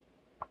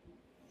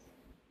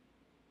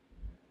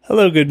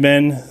Hello, good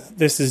men.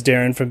 This is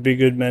Darren from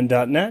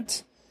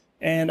BeGoodMen.net,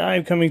 and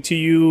I'm coming to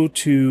you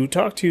to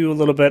talk to you a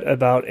little bit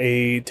about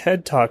a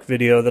TED Talk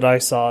video that I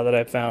saw that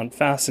I found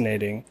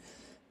fascinating,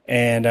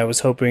 and I was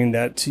hoping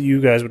that you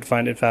guys would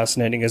find it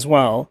fascinating as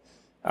well.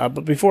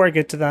 But before I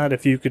get to that,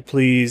 if you could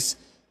please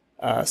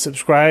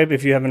subscribe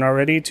if you haven't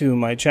already to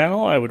my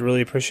channel, I would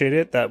really appreciate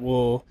it. That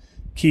will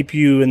keep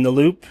you in the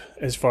loop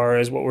as far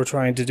as what we're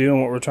trying to do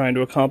and what we're trying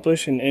to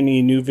accomplish in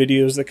any new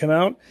videos that come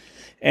out.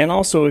 And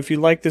also, if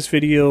you like this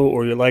video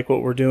or you like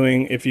what we're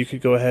doing, if you could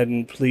go ahead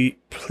and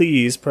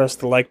please press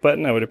the like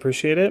button, I would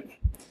appreciate it.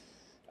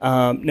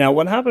 Now,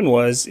 what happened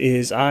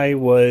is I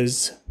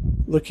was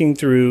looking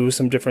through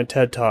some different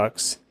TED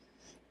Talks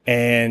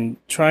and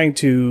trying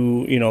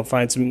to,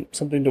 find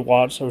something to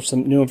watch or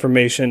some new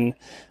information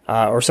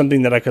or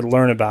something that I could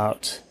learn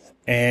about.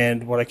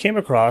 And what I came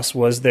across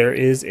was there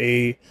is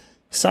a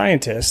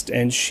scientist,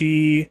 and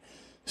she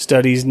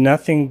studies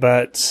nothing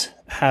but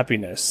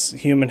happiness,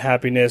 human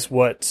happiness,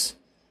 what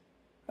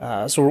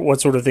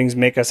sort of things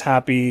make us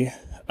happy,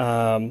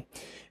 and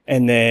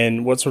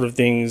then what sort of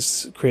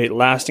things create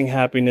lasting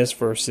happiness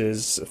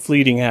versus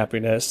fleeting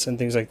happiness and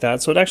things like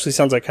that. So it actually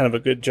sounds like kind of a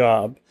good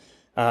job,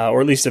 or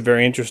at least a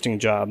very interesting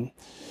job.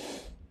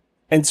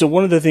 And so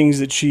one of the things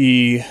that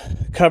she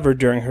covered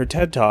during her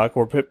TED Talk,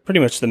 or pretty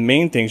much the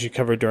main thing she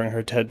covered during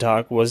her TED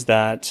Talk, was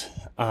that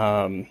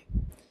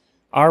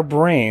our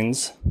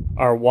brains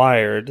are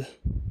wired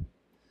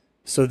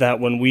so that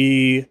when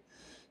we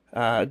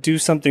do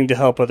something to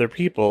help other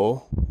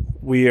people,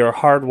 we are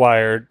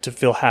hardwired to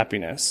feel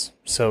happiness.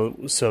 So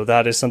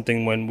that is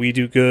something when we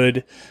do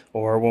good,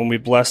 or when we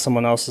bless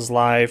someone else's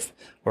life,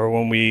 or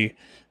when we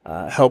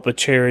help a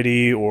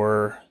charity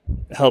or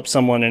help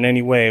someone in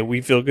any way, we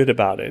feel good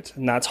about it.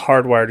 And that's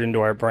hardwired into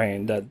our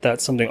brain.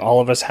 That's something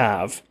all of us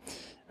have.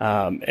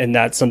 And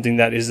that's something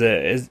that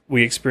is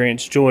we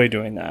experience joy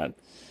doing that.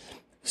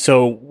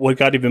 So what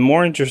got even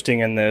more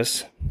interesting in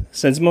this,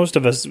 since most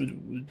of us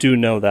do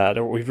know that,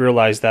 or we've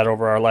realized that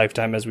over our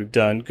lifetime as we've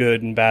done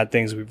good and bad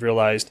things, we've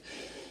realized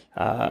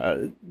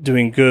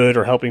doing good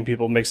or helping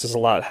people makes us a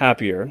lot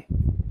happier.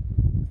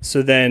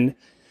 So then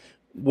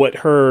what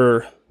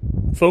her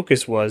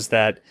focus was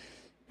that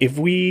if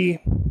we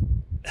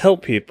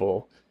help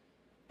people,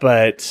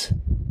 but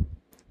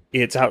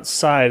it's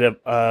outside of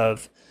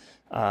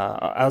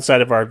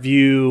our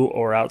view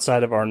or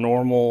outside of our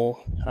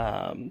normal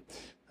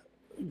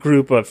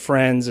group of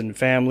friends and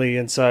family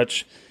and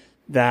such,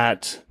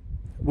 that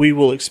we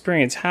will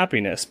experience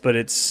happiness, but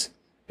it's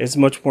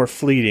much more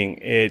fleeting.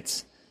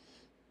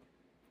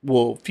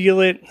 We'll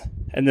feel it,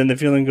 and then the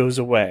feeling goes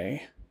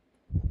away.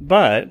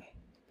 But,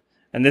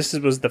 and this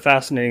was the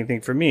fascinating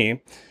thing for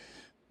me,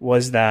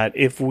 was that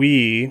if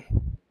we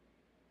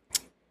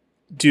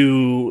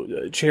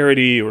do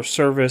charity or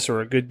service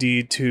or a good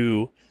deed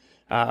to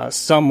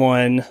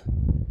someone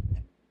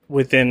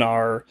within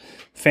our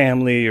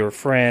family or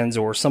friends,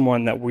 or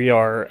someone that we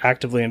are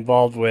actively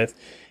involved with,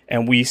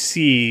 and we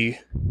see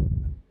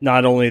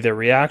not only their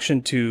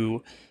reaction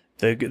to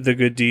the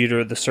good deed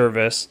or the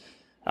service,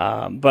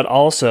 but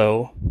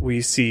also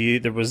we see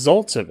the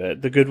results of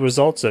it, the good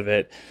results of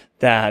it,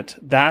 that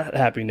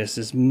happiness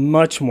is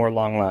much more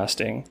long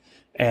lasting,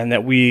 and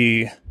that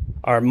we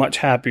are much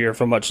happier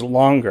for much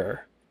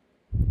longer.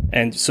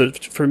 And so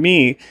for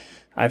me,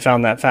 I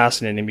found that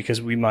fascinating,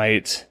 because we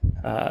might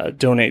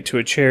donate to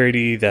a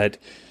charity that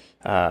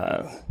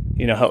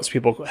helps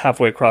people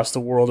halfway across the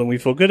world, and we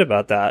feel good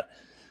about that.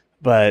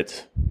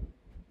 But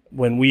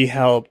when we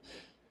help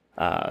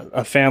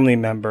a family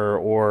member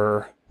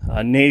or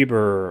a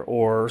neighbor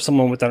or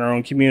someone within our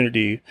own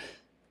community,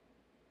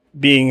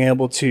 being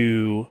able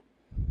to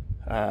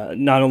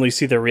not only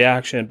see their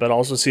reaction but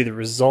also see the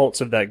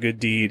results of that good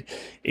deed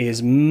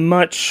is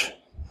much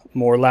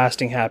more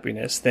lasting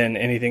happiness than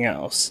anything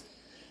else.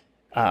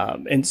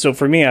 And so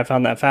for me, I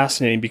found that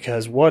fascinating,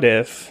 because what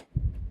if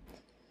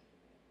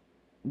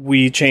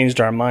we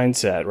changed our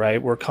mindset, right?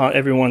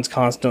 Everyone's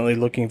constantly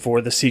looking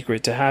for the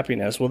secret to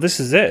happiness. Well, this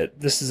is it.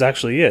 This is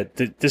actually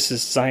it. This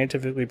is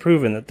scientifically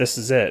proven that this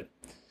is it.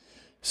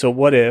 So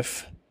what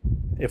if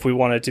we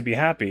wanted to be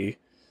happy,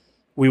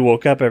 we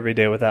woke up every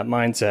day with that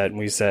mindset and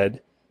we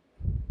said,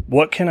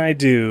 what can I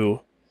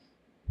do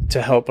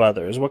to help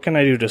others? What can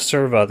I do to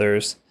serve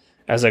others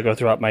as I go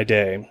throughout my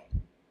day?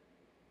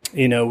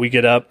 We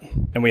get up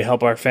and we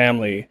help our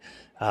family,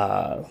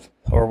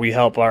 or we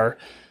help our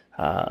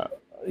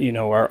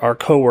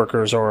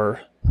coworkers,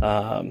 or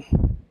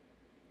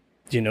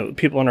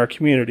people in our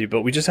community.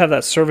 But we just have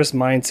that service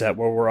mindset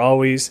where we're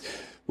always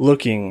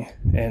looking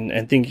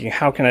and thinking,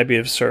 how can I be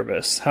of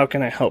service? How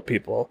can I help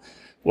people?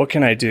 What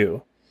can I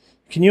do?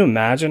 Can you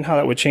imagine how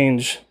that would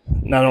change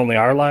not only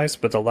our lives,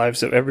 but the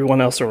lives of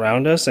everyone else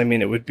around us? I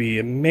mean, it would be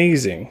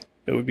amazing.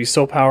 It would be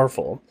so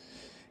powerful.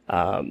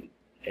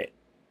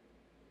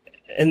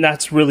 And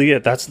that's really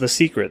it. That's the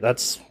secret.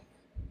 That's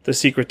the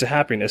secret to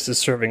happiness, is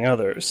serving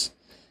others.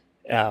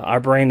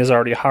 Our brain is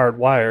already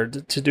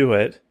hardwired to do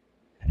it.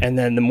 And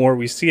then the more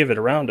we see of it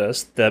around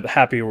us, the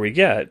happier we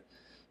get.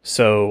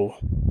 So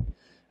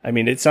I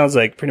mean, it sounds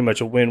like pretty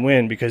much a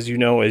win-win, because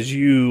as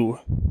you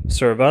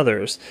serve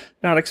others,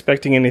 not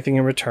expecting anything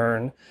in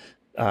return,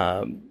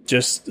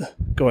 just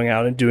going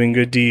out and doing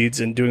good deeds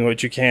and doing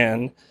what you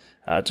can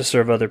to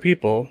serve other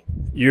people,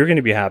 you're going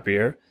to be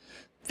happier.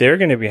 They're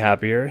going to be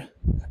happier.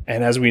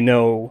 And as we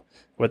know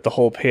with the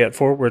whole pay it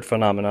forward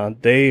phenomenon,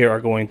 they are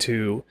going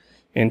to,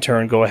 in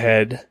turn, go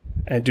ahead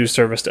and do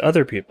service to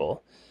other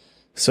people.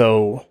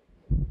 So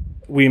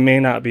we may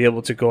not be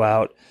able to go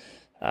out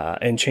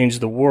and change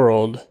the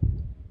world,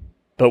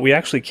 but we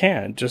actually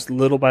can, just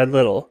little by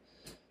little.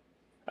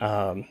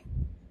 And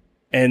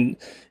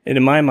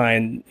in my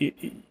mind,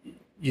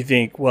 you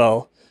think,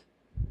 well,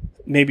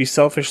 maybe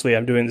selfishly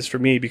I'm doing this for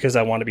me because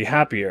I want to be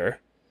happier.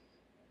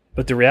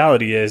 But the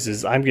reality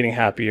is I'm getting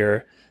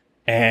happier,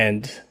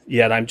 and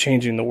yet I'm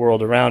changing the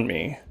world around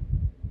me.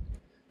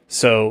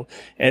 So,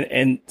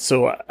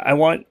 so I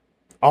want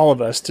all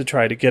of us to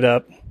try to get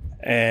up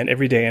and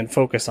every day and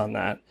focus on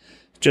that.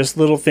 Just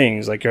little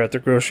things, like you're at the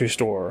grocery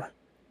store.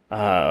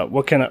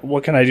 What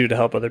can I do to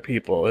help other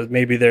people?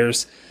 Maybe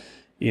there's,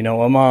 a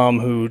mom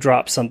who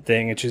drops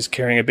something and she's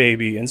carrying a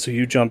baby, and so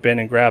you jump in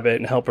and grab it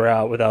and help her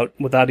out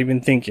without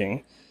even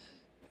thinking.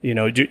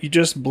 You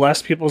just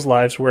bless people's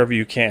lives wherever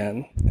you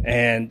can,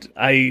 and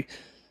I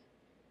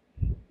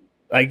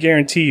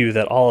guarantee you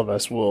that all of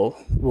us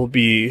will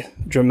be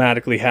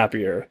dramatically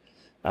happier,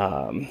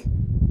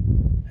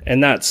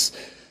 and that's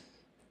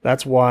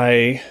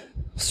why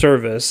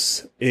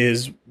service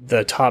is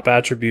the top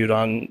attribute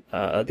on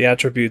the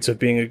attributes of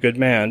being a good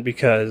man,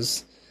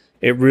 because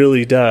it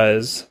really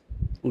does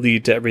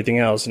lead to everything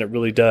else, and it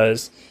really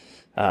does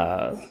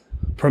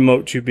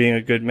promote you being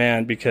a good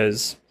man,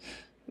 because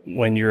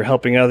when you're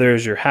helping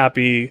others, you're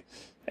happy,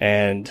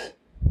 and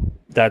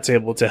that's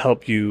able to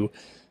help you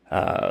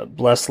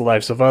bless the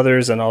lives of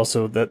others, and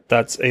also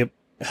that's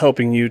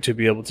helping you to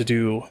be able to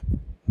do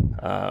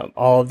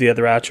all of the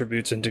other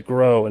attributes, and to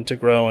grow and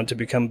to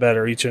become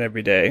better each and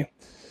every day.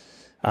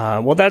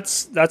 Well,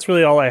 that's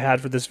really all I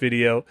had for this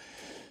video.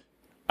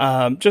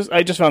 I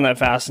just found that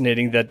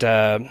fascinating that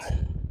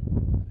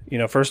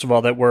first of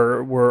all, that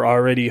we're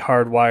already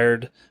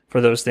hardwired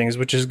for those things,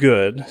 which is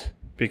good,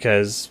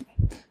 because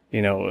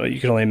you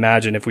can only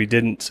imagine if we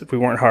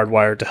weren't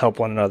hardwired to help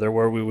one another,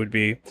 where we would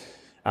be.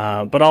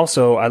 But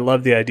also, I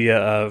love the idea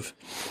of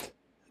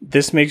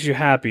this makes you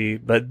happy,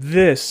 but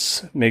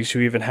this makes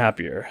you even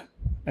happier.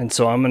 And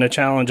so I'm going to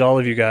challenge all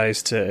of you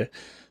guys to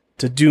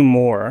do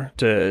more,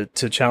 to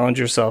challenge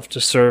yourself,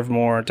 to serve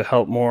more, to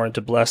help more, and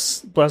to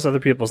bless other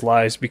people's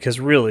lives, because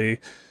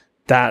really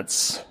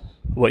that's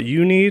what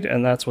you need,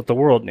 and that's what the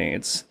world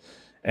needs.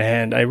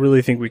 And I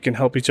really think we can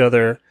help each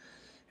other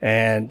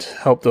and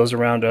help those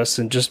around us,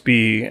 and just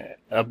be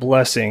a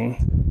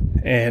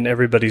blessing in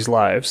everybody's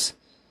lives.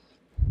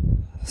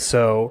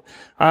 So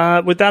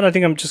with that, I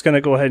think I'm just going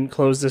to go ahead and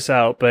close this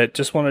out, but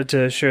just wanted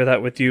to share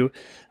that with you.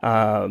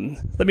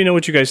 Let me know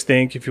what you guys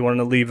think. If you want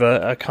to leave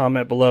a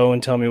comment below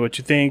and tell me what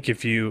you think,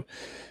 if you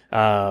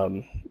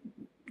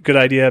good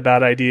idea,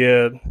 bad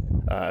idea,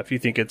 if you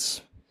think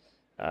it's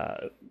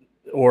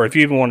or if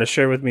you even want to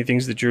share with me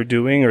things that you're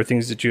doing or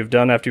things that you've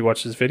done after you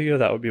watch this video,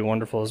 that would be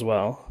wonderful as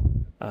well.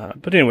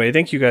 But anyway,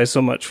 thank you guys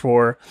so much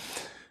for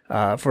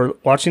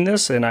watching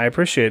this, and I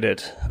appreciate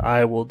it.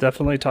 I will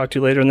definitely talk to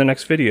you later in the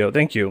next video.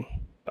 Thank you.